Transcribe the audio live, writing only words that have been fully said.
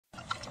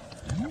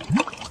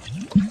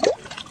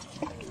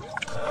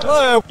This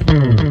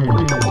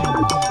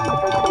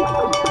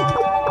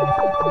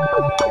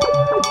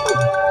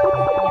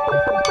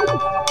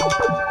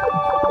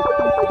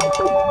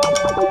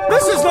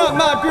is not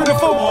my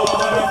beautiful water.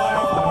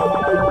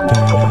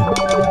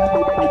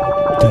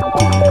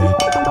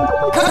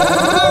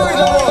 Hurry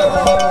the water.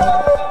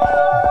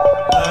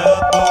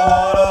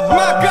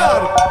 My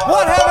God,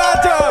 what have I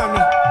done?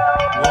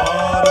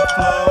 Water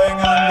flowing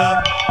under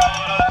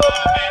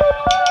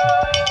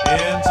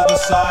into the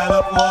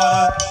silent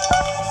water.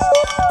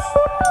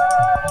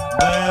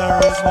 There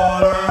is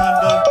water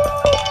under.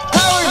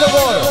 Hurry the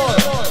water.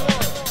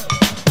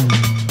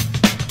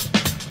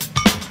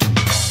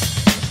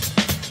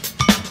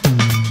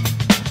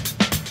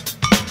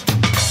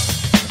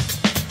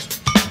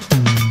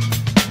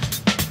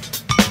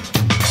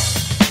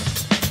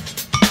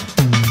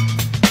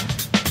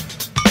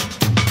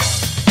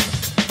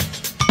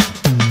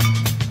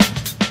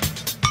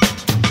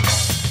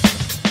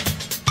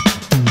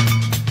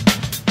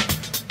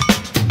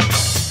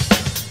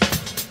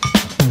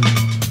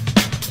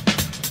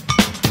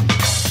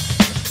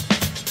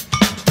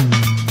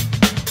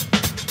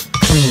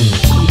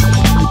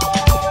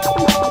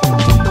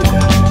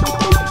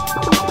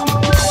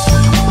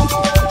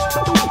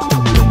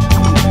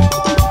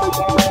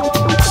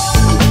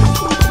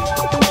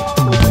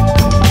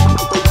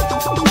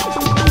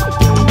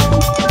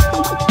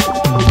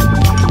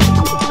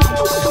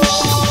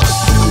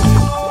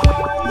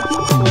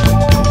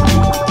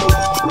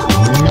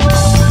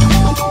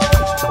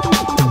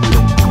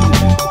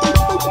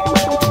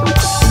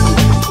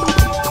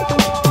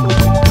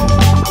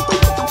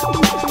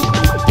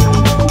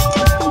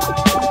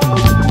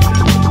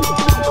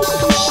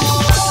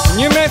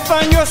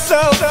 Find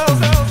yourself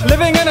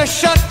living in a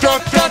shut.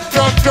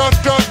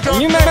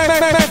 You may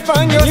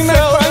find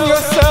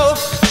yourself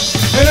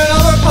in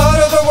another part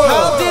of the world.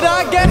 How did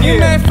I get here? You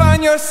may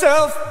find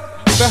yourself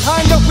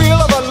behind the wheel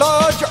of a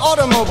large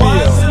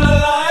automobile.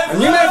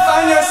 And you may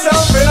find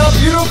yourself in a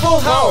beautiful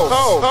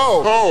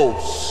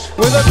house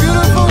with a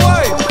beautiful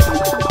wife.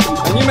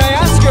 And you may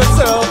ask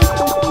yourself,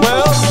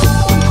 well,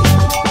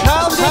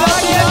 how did I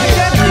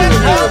get here?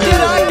 How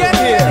did I get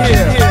here?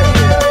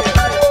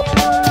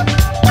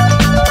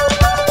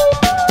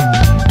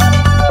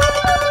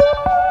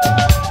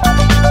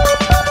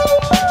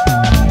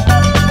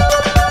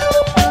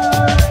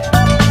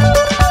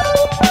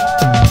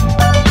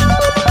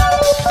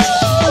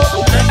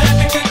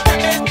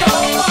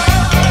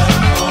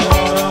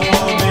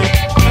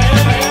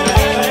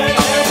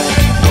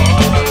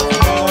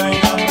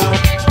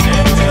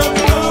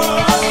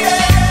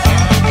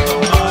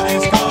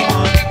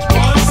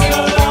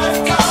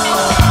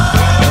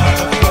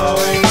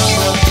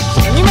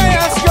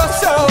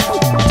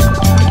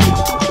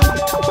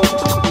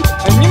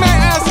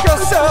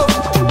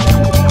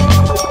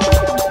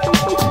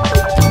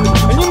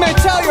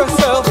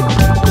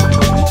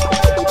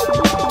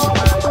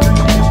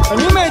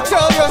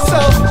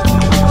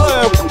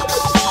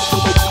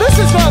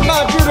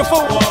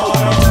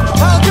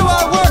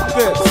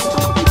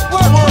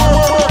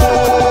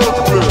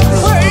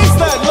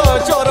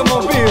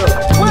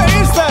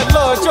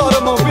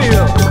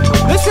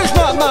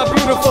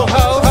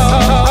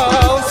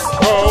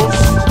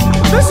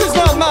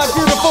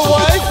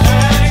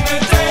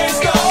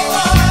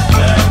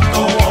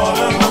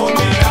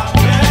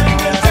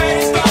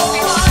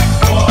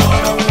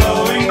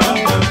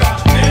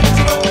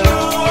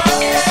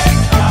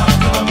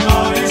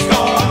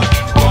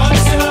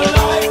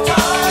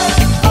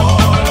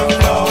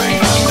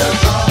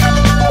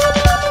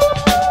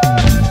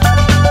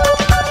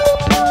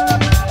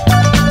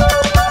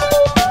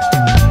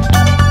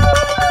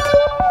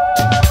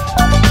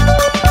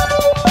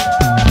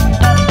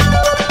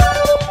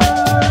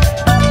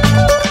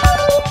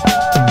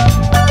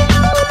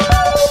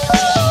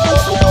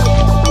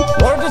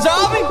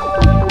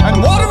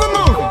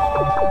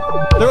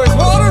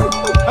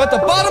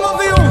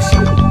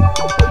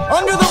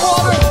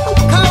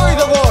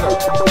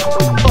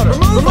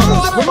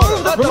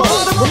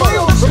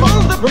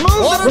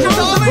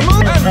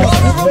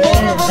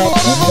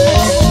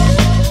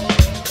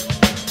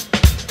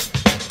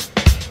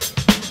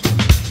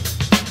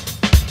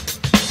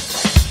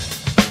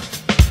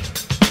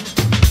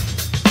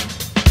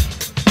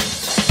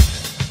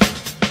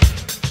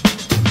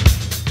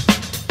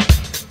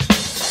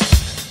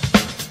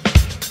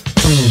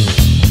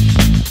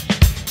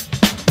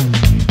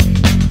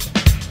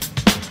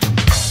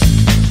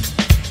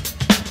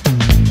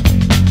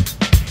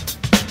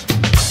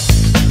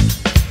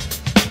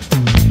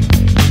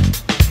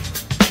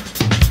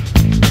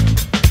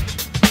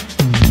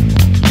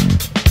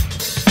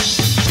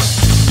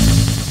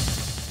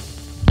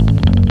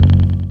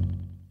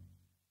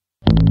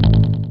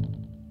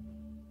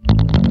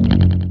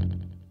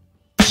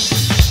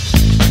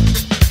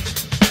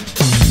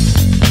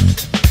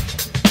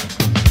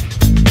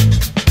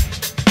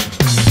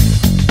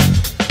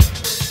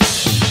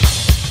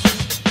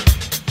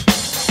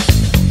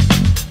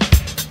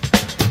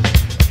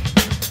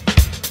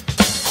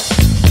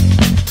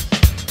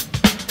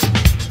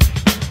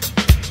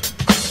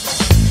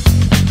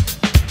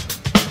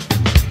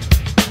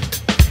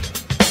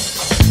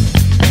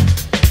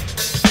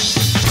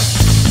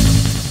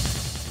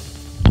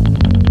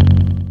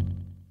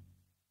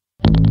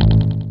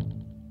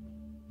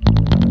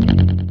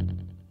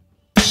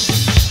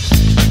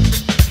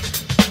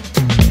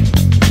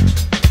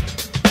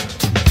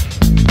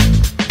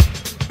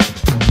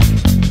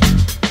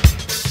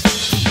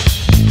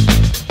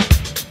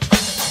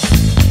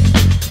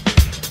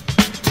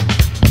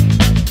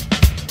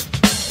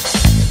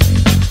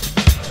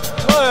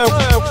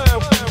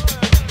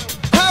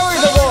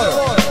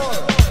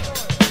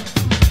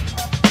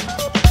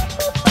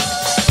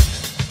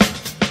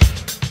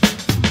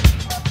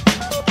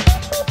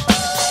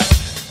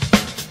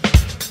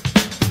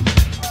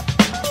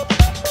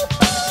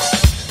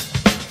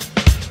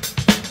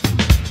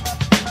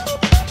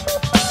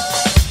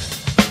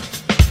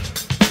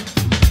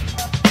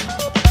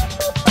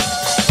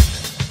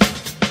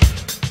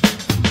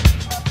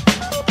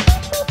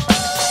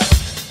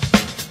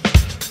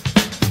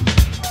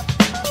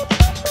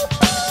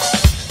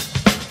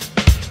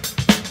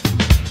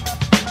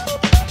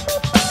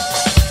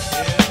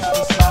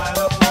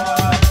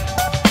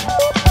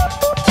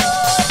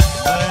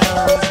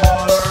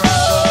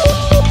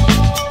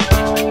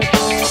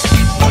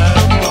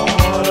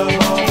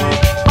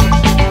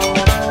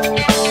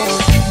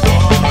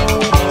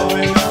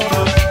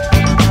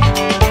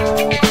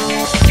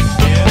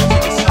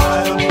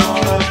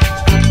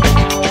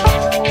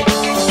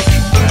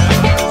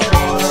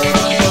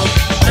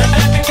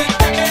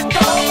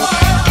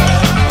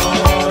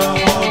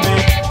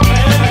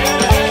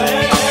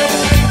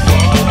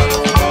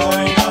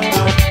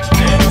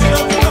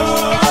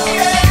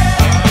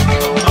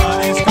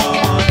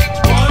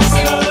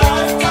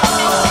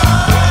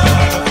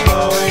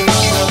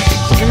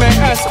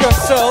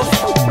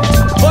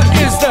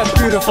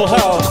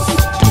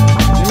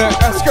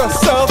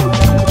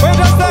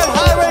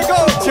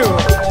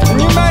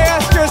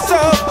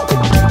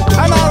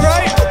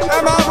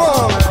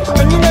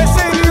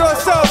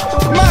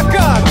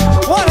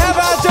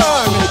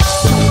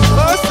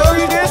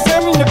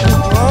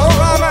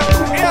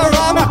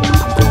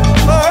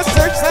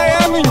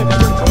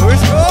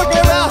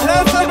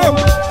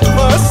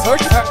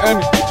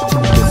 a.m.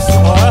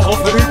 Smile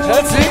for the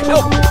Pepsi.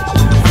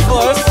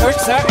 For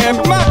 6 a.m.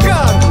 My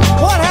God,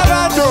 what have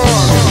I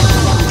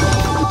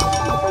done?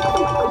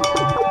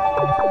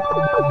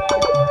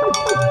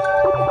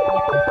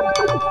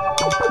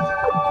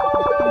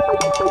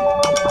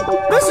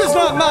 This is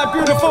not my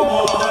beautiful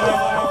water.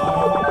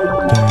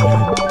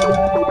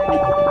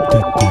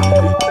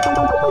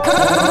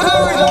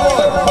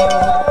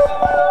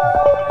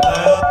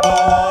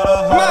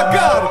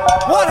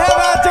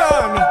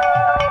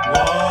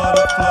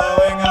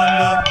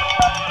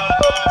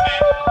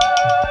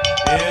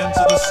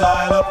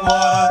 Silent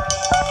water,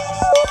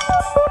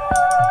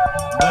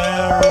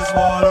 there is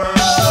water.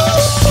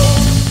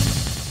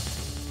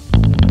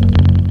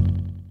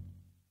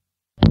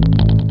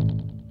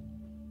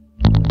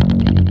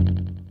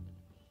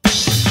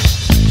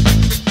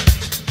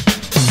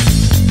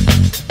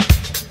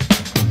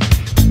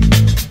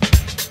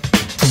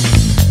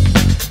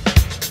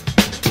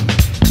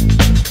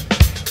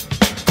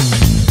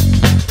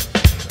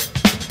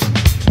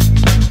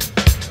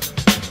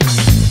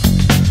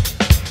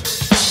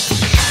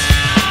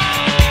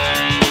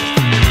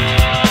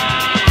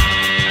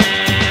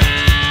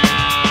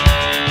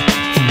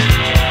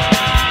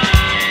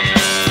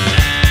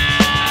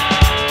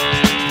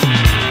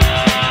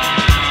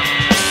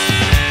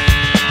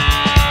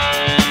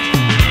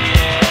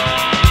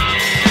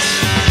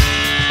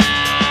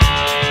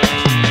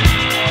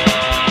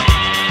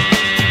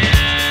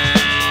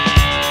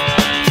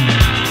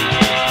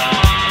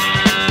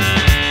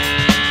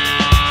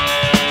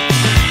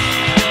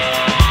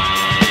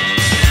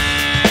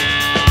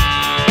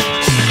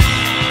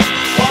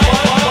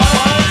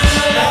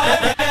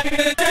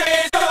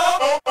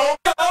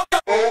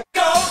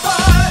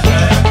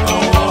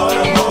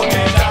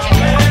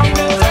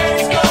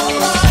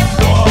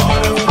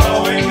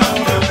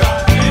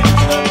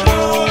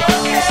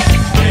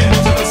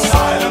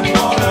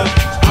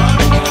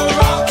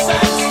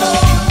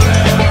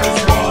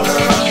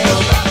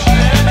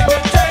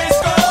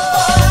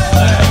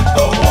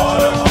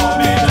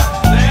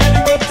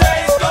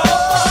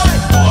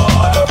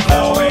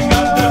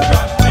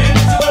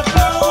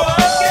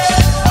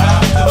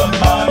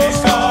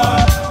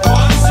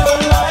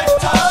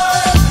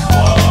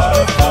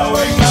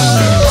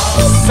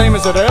 Same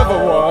as it ever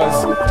was,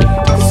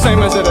 same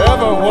as it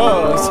ever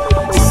was,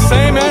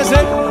 same as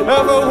it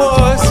ever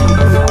was.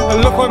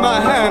 Look where my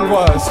hand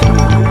was.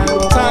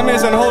 Time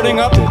isn't holding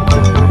up,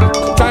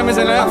 time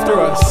isn't after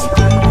us.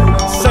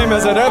 Same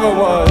as it ever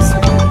was,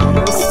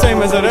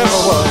 same as it ever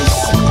was,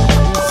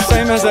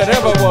 same as it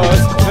ever was,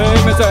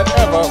 same as it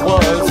ever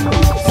was,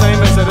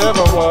 same as it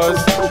ever was,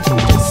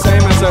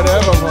 same as it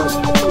ever was,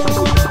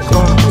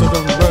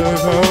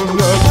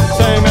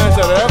 same as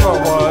it ever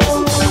was.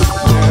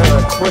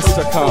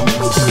 Twister comes,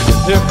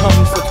 here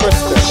comes the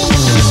twister.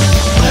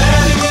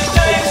 Letting the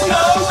days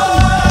go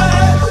by,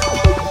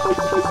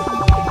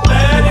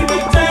 letting the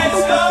days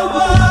go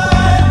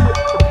by.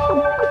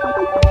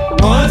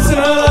 Once in a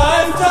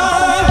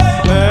lifetime,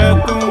 let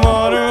the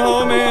water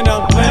hold me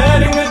down.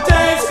 Letting the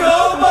days go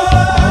by,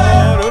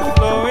 water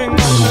flowing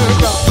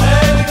underground.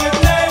 Letting the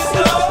days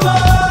go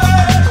by,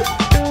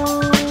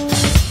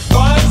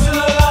 once in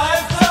a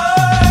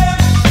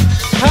lifetime.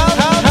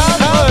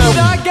 How did I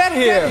get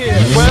here?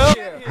 Well,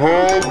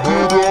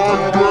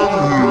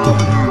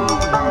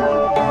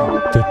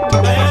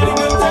 Letting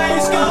the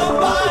days go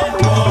by,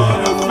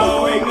 water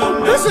flowing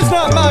under. this is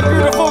not my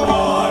beautiful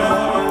water.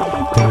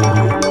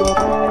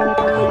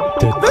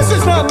 This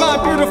is not my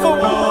beautiful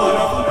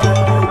water.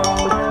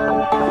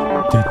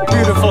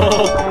 Beautiful.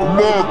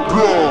 My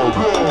God,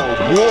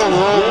 what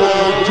have I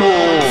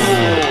done?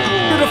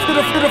 Beautiful.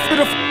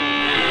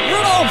 You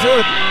know, sir.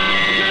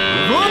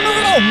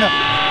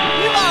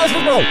 You might as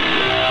well go.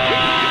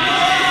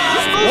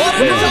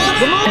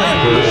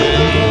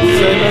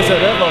 Same as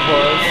it ever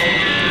was.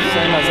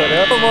 Same as it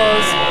ever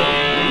was.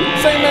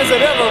 Same as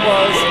it ever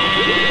was.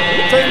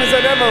 Same as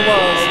it ever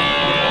was.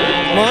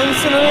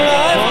 Once in a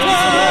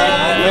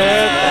lifetime.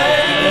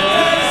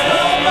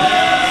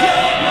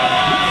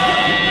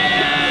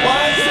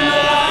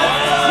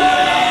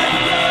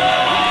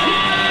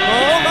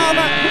 Oh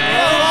mama,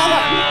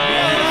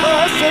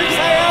 for 6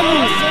 a.m.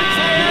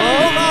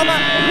 Oh mama,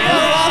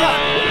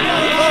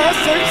 for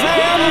 6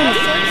 a.m.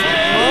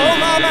 Oh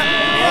mama,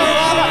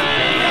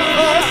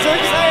 for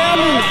 6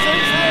 a.m.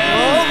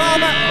 Oh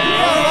mama,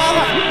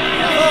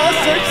 for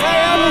 6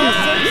 a.m.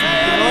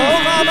 Oh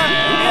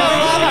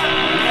mama,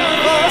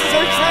 for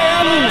 6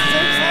 a.m.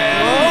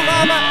 Oh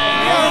mama,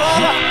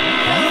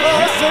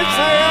 for 6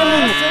 a.m.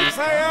 6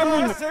 a.m.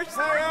 6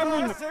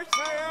 a.m. 6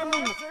 a.m.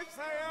 6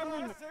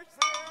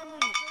 a.m.